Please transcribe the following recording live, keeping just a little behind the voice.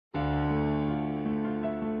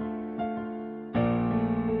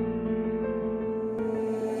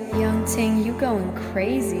Young Ting, you going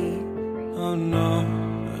crazy. Oh no,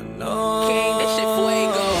 no. King, this shit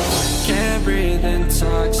fuego. Can't breathe in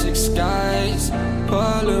toxic skies.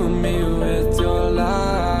 Pollute me with your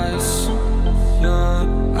lies. Yeah,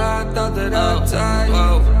 I thought that I'd die.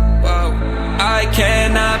 Whoa, whoa. I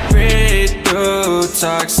cannot breathe through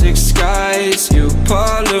toxic skies. You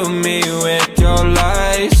pollute me with your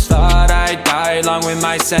lies. Thought I'd die along with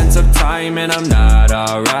my sense of time, and I'm not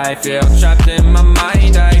alright. Feel trapped in my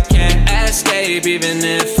mind, I can't escape even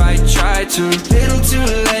if I try to. Little too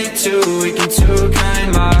late, too weak and too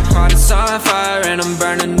kind. My heart is on fire and I'm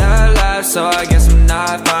burning alive, so I guess I'm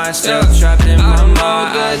not fine. Still trapped in my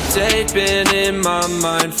mind. The date been in my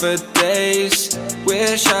mind for days.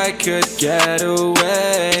 Wish I could get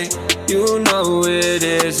away. You know it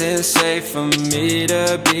isn't safe for me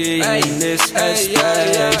to be in this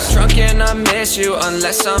headspace. Drunk and I miss you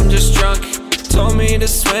unless I'm just drunk. Told me to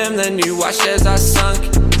swim, then you watched as I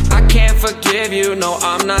sunk. I can't forgive you, no,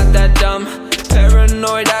 I'm not that dumb.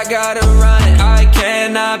 Paranoid, I gotta run. I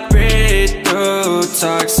cannot breathe through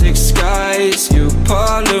toxic skies. You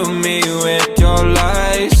pollute me with your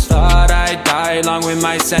lies. Thought I'd die along with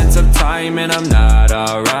my sense of time, and I'm not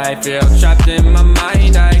alright. Feel trapped in my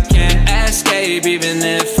mind, I can't escape even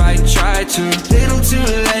if I try to. Little too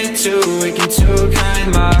late, too weak and too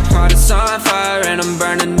kind. My heart is on fire and I'm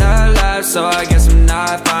burning alive, so I guess I'm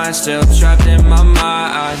not fine. Still trapped in my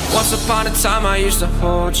mind. Once upon a time I used to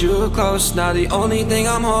hold you close. Now the only thing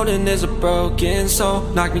I'm holding is a broken soul.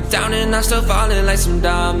 Knock me down and I'm still falling like some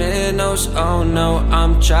dominoes. Oh no,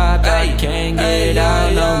 I'm trapped, I can't get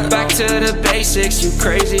out, no. Back to the basics, you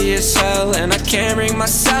crazy as hell, and I can't bring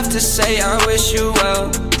myself to say I wish you well.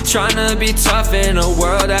 Tryna be tough in a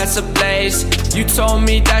world that's ablaze. You told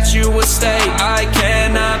me that you would stay. I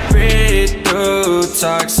cannot breathe through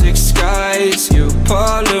toxic skies. You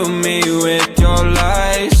pollute me with your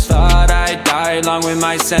lies. Thought I'd die along with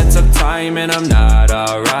my sense of time, and I'm not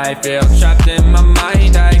alright. Feel trapped in my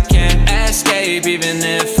mind, I can't escape even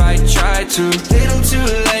if I try to. Little too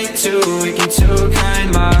late, too weak and too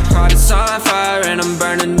kind. My heart is on fire and I'm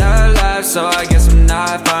burning alive, so I guess I'm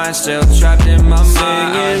not fine. Still trapped in my mind.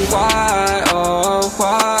 Singing why, oh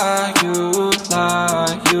why you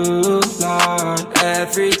lie, you lie.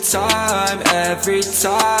 Every time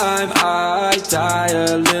I die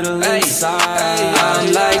a little inside.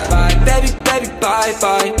 I'm like bye, baby, baby, bye,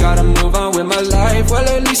 bye. Gotta move on with my life, well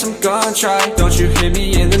at least I'm gonna try. Don't you hear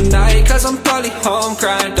me in the night, cause I'm probably home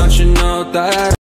crying. Don't you know that